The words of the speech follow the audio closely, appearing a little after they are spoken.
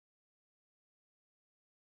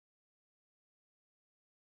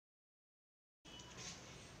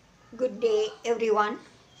Good day everyone.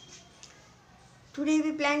 Today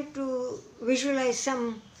we plan to visualize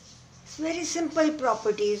some very simple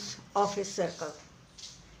properties of a circle.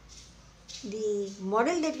 The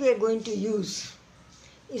model that we are going to use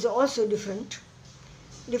is also different.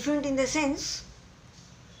 Different in the sense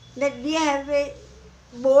that we have a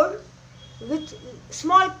board with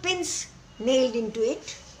small pins nailed into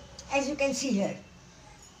it, as you can see here.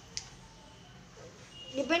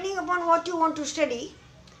 Depending upon what you want to study,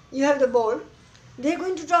 you have the board. We are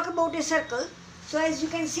going to talk about a circle. So as you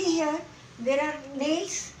can see here, there are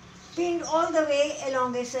nails pinned all the way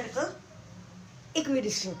along a circle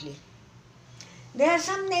equidistantly. There are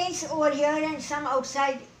some nails over here and some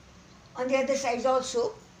outside on the other sides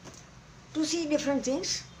also to see different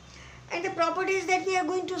things. And the properties that we are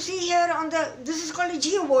going to see here this is called a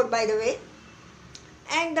geoboard, by the way.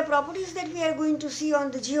 And the properties that we are going to see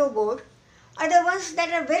on the geoboard are the ones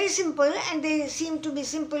that are very simple, and they seem to be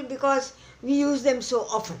simple because we use them so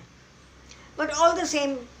often. But all the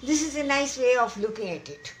same, this is a nice way of looking at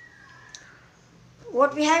it.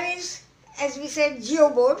 What we have is, as we said,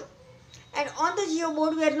 geoboard. And on the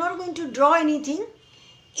geoboard, we are not going to draw anything.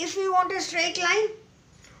 If we want a straight line,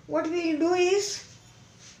 what we will do is,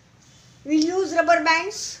 we'll use rubber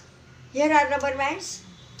bands. Here are rubber bands.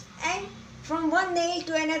 And from one nail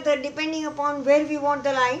to another, depending upon where we want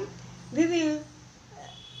the line, we will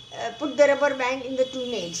put the rubber band in the two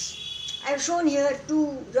nails. I have shown here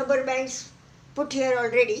two rubber bands put here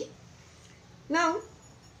already. Now,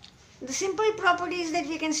 the simple properties that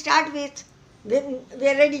we can start with, we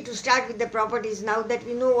are ready to start with the properties now that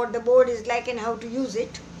we know what the board is like and how to use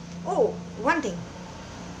it. Oh, one thing.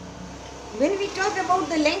 When we talk about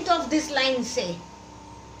the length of this line, say,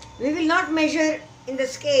 we will not measure in the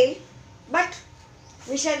scale, but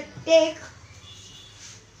we shall take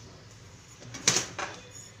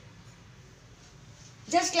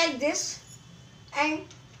just like this, and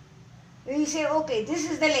we will say, okay,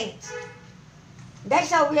 this is the length.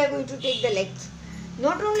 That's how we are going to take the length.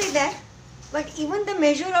 Not only that, but even the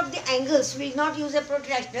measure of the angles, we will not use a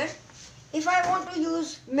protractor. If I want to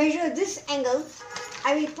measure this angle,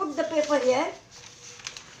 I will put the paper here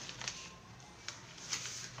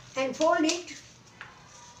and fold it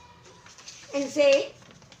and say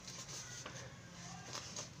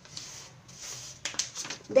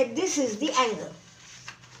that this is the angle.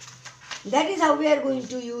 That is how we are going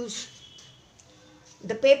to use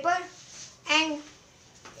the paper and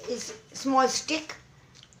its small stick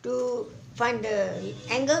to find the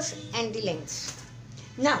angles and the lengths.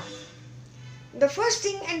 Now, the first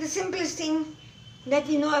thing and the simplest thing that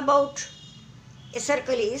we know about a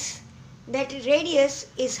circle is that radius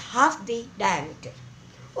is half the diameter.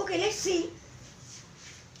 Okay, let's see.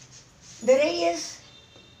 The radius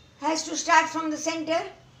has to start from the center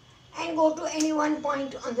and go to any one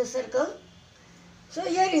point on the circle. So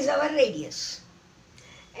here is our radius.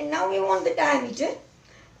 And now we want the diameter.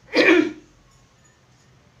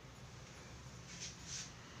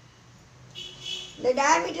 The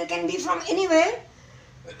diameter can be from anywhere,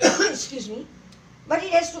 excuse me, but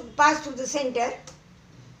it has to pass through the center.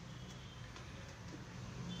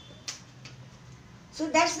 So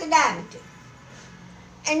that's the diameter.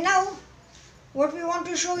 And now what we want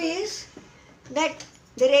to show is that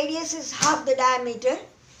the radius is half the diameter,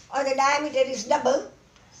 or the diameter is double.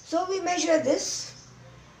 So we measure this.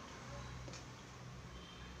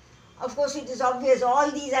 Of course it is obvious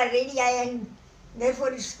all these are radii and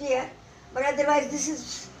therefore it's clear. But otherwise this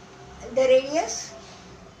is the radius,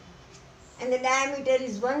 and the diameter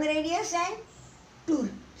is one radius and two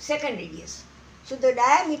second radius. So the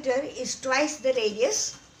diameter is twice the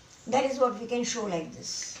radius. That is what we can show like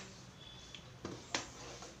this.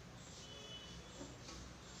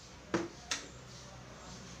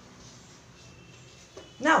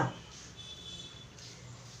 Now,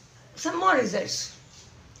 some more results.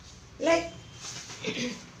 Like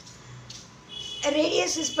a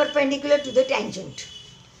radius is perpendicular to the tangent.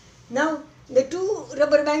 Now, the two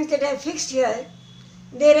rubber bands that I have fixed here,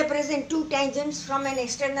 they represent two tangents from an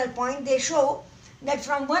external point. They show that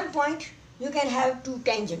from one point you can have two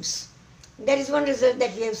tangents. That is one result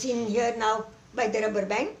that we have seen here now by the rubber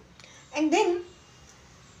band. And then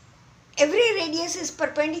every radius is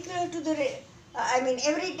perpendicular to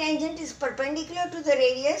every tangent is perpendicular to the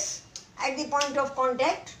radius at the point of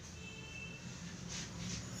contact.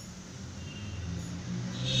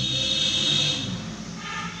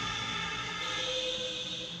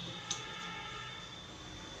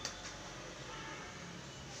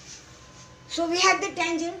 So we have the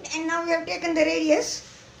tangent and now we have taken the radius,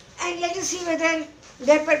 and let us see whether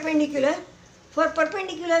they are perpendicular. For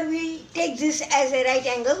perpendicular, we take this as a right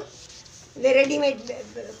angle the ready-made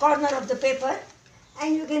corner of the paper,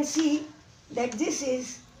 and you can see that this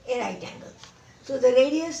is a right angle. So the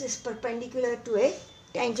radius is perpendicular to a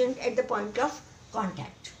tangent at the point of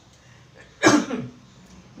contact.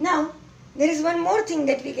 Now, there is one more thing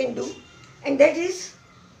that we can do, and that is,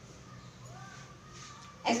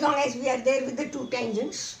 as long as we are there with the two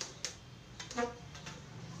tangents,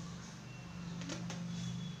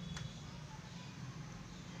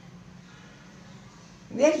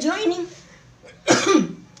 we are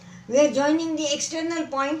joining the external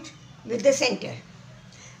point with the center.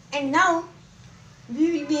 And now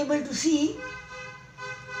we will be able to see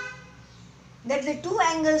that the two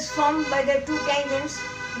angles formed by the two tangents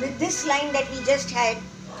with this line that we just had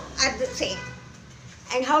are the same.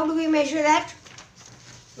 And how do we measure that?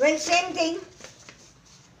 Well, same thing.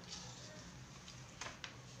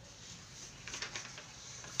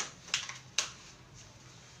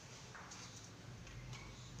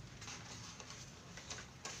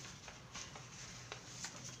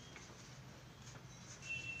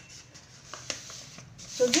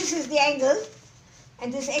 So this is the angle,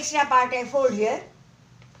 and this extra part I fold here.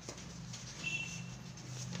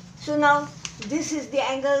 So now this is the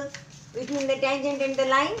angle between the tangent and the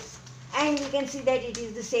line, and you can see that it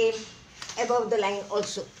is the same above the line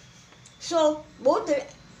also. So both the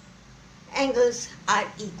angles are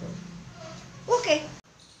equal. Okay.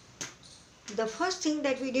 The first thing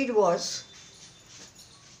that we did was,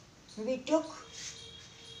 we took,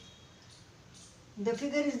 the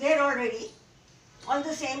figure is there already, all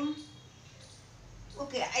the same.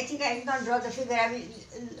 Okay, I think I did not draw the figure, I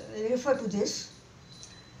will refer to this.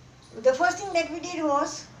 The first thing that we did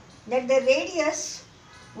was that the radius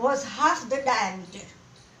was half the diameter.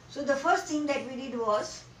 So the first thing that we did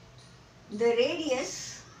was, the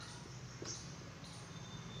radius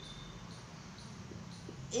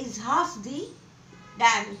is half the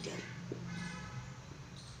diameter.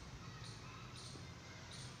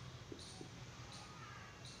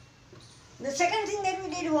 The second thing that we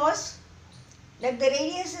did was that the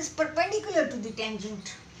radius is perpendicular to the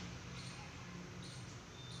tangent.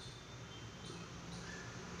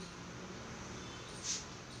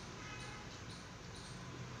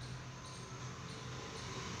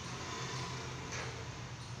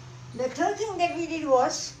 The third thing that we did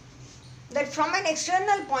was that from an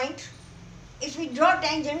external point, if we draw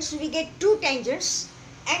tangents, we get two tangents,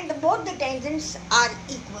 and both the tangents are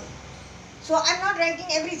equal. So I am not writing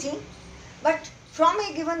everything, but from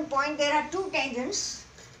a given point there are two tangents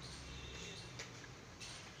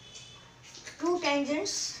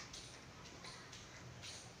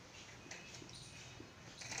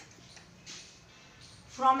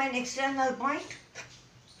from an external point,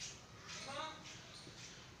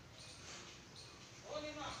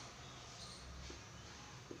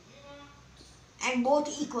 and both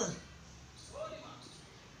equal.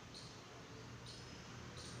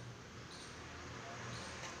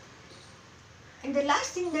 And the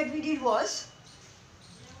last thing that we did was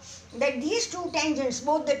that these two tangents,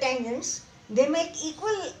 both the tangents, they make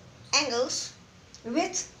equal angles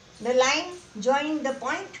with the line joining the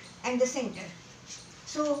point and the center.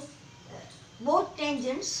 So both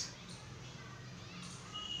tangents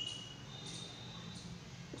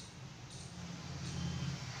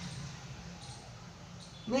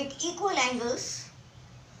make equal angles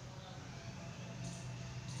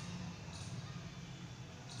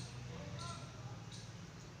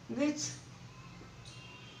with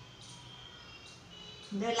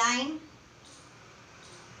the line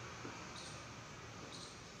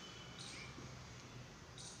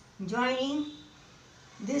joining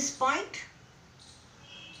this point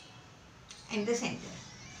and the center.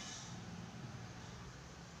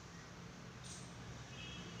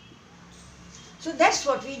 So that's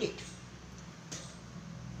what we did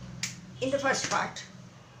in the first part.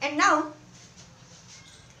 And now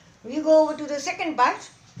we go over to the second part,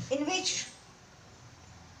 in which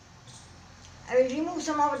I will remove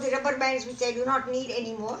some of the rubber bands which I do not need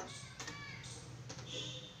anymore.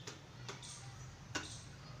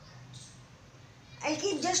 I'll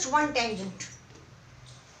keep just one tangent.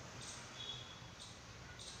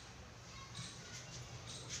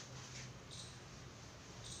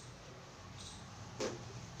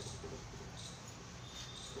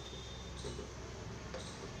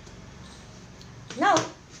 Now,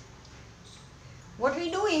 what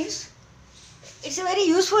we do is, it's a very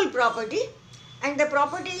useful property, and the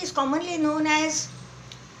property is commonly known as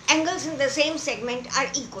angles in the same segment are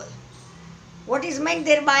equal. What is meant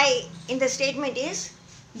thereby in the statement is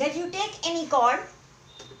that you take any chord.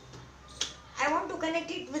 I want to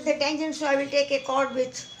connect it with the tangent, so I will take a chord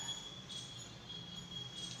with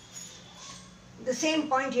the same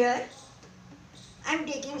point here. I am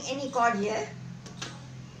taking any chord here.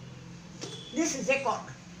 This is a chord.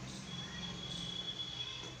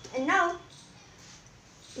 And now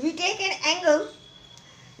we take an angle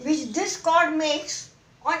which this chord makes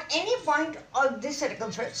on any point of this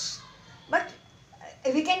circumference. But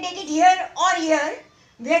we can take it here or here.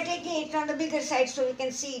 We are taking it on the bigger side so we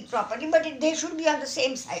can see it properly, but they should be on the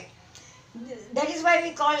same side. That is why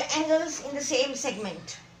we call angles in the same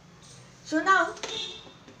segment. So now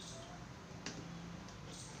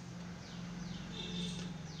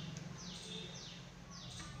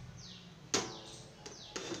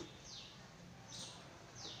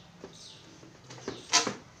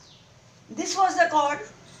this was the chord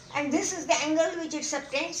and this is the angle which it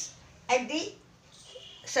subtends at the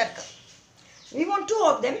circle. We want two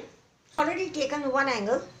of them. Already taken one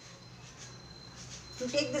angle. To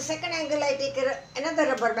take the second angle, I take another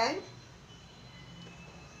rubber band,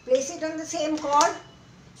 place it on the same chord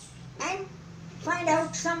and find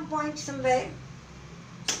out some point somewhere.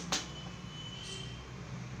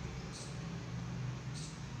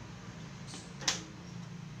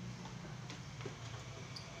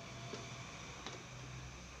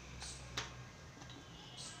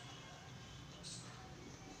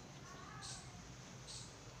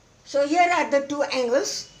 So here are the two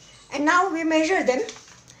angles and now we measure them,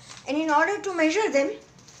 and in order to measure them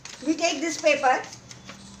we take this paper,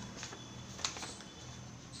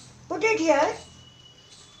 put it here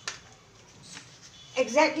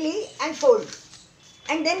exactly and fold,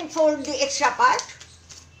 and then fold the extra part,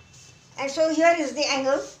 and so here is the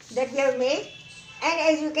angle that we have made, and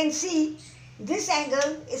as you can see this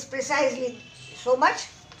angle is precisely so much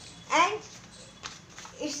and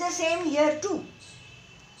it's the same here too.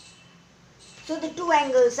 So the two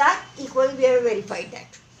angles are equal, we have verified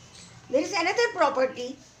that. There is another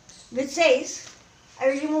property which says, I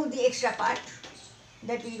will remove the extra part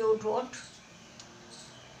that we don't want,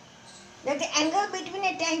 that the angle between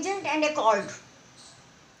a tangent and a chord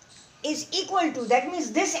is equal to, that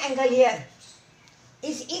means this angle here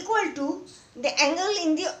is equal to the angle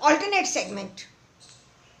in the alternate segment.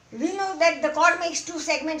 We know that the chord makes two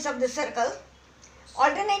segments of the circle.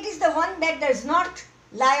 Alternate is the one that does not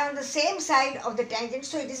lie on the same side of the tangent,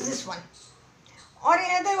 so it is this one. Or in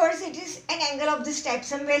other words, it is an angle of this type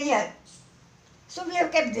somewhere here. So we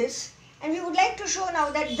have kept this, and we would like to show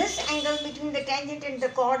now that this angle between the tangent and the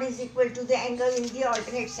chord is equal to the angle in the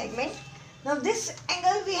alternate segment. Now this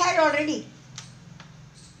angle we had already.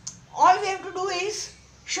 All we have to do is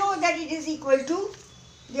show that it is equal to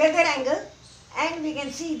the other angle, and we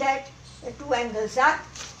can see that the two angles are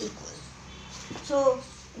equal. So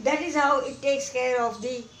that is how it takes care of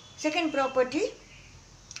the second property,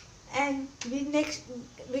 and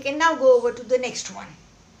we can now go over to the next one.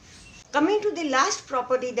 Coming to the last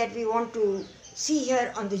property that we want to see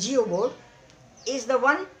here on the geoboard is the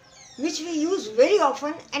one which we use very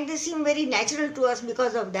often, and they seem very natural to us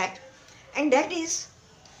because of that, and that is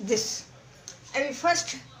this. I will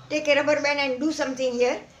first take a rubber band and do something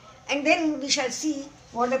here, and then we shall see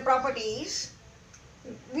what the property is.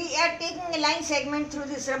 We are taking a line segment through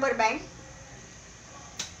this rubber band,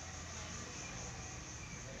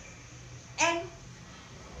 and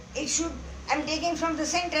I am taking from the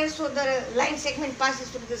center, so the line segment passes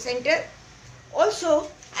through the center. Also,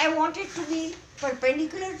 I want it to be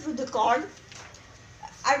perpendicular to the chord.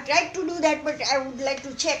 I have tried to do that, but I would like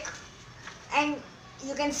to check, and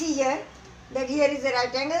you can see here that here is a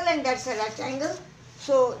right angle and that's a right angle,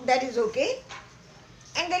 so that is okay.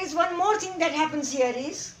 And there is one more thing that happens here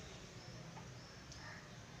is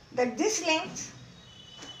that this length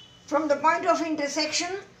from the point of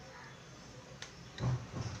intersection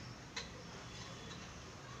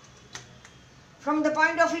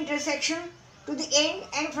to the end,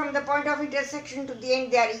 and from the point of intersection to the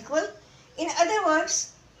end, they are equal. In other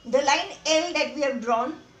words, the line L that we have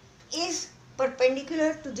drawn is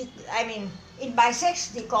perpendicular to the, it bisects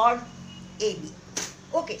the chord AB.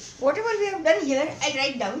 Okay, whatever we have done here, I'll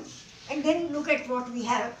write down and then look at what we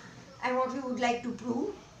have and what we would like to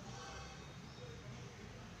prove.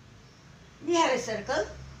 We have a circle,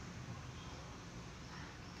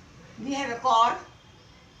 we have a chord,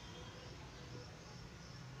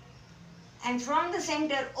 and from the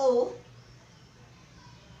center O,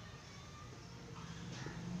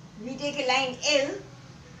 we take a line L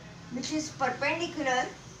which is perpendicular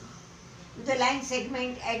to the line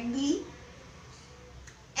segment at B,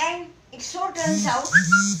 and it so turns out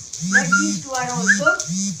that these two are also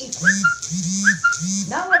equal.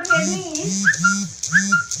 Now what we are doing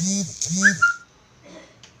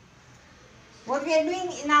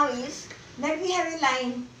is, that we have a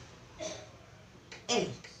line L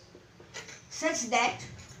such that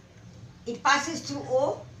it passes through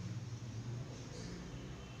O.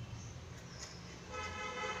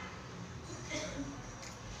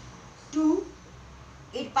 2,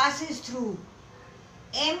 it passes through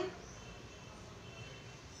M.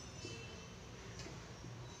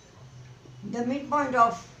 The midpoint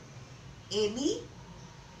of AB,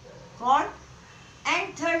 chord,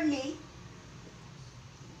 and thirdly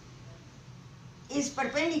is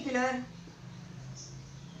perpendicular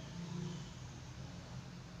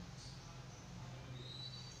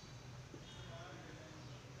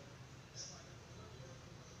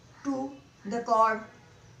to the chord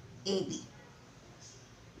AB.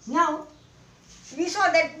 Now, we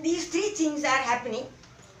saw that these three things are happening,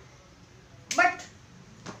 but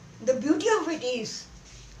the beauty of it is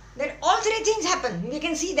that all three things happen. We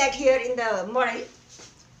can see that here in the model.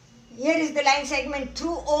 Here is the line segment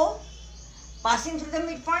through O, passing through the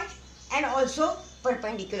midpoint, and also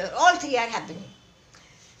perpendicular. All three are happening.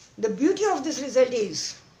 The beauty of this result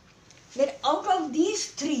is that out of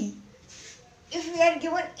these three, if we are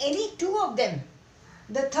given any two of them,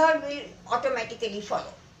 the third will automatically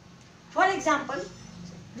follow. For example,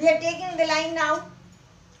 we are taking the line now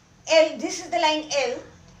L. This is the line L.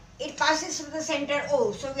 It passes through the center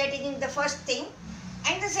O. So we are taking the first thing,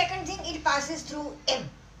 and the second thing, it passes through M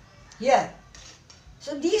here.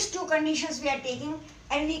 So these two conditions we are taking,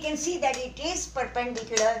 and we can see that it is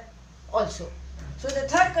perpendicular also. So the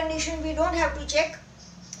third condition we don't have to check.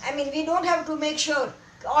 We don't have to make sure,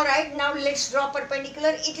 alright, now let's draw perpendicular.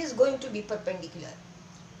 It is going to be perpendicular.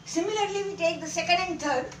 Similarly, we take the second and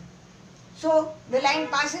third. So the line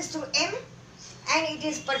passes through M and it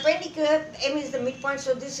is perpendicular. M is the midpoint,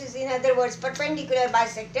 so this is, in other words, perpendicular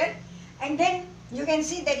bisector. And then you can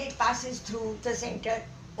see that it passes through the center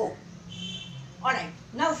O. Alright,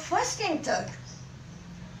 now first and third,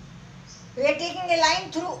 we are taking a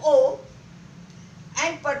line through O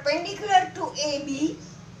and perpendicular to AB,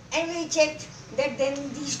 and we checked that then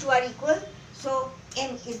these two are equal. So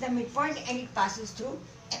M is the midpoint and it passes through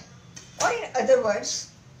M. Or in other words,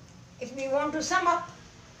 if we want to sum up,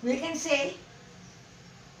 we can say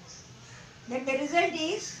that the result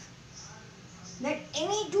is that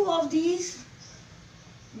any two of these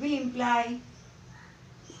will imply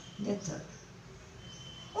the third.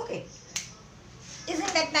 Okay,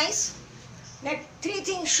 isn't that nice? That three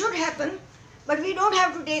things should happen, but we don't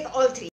have to take all three.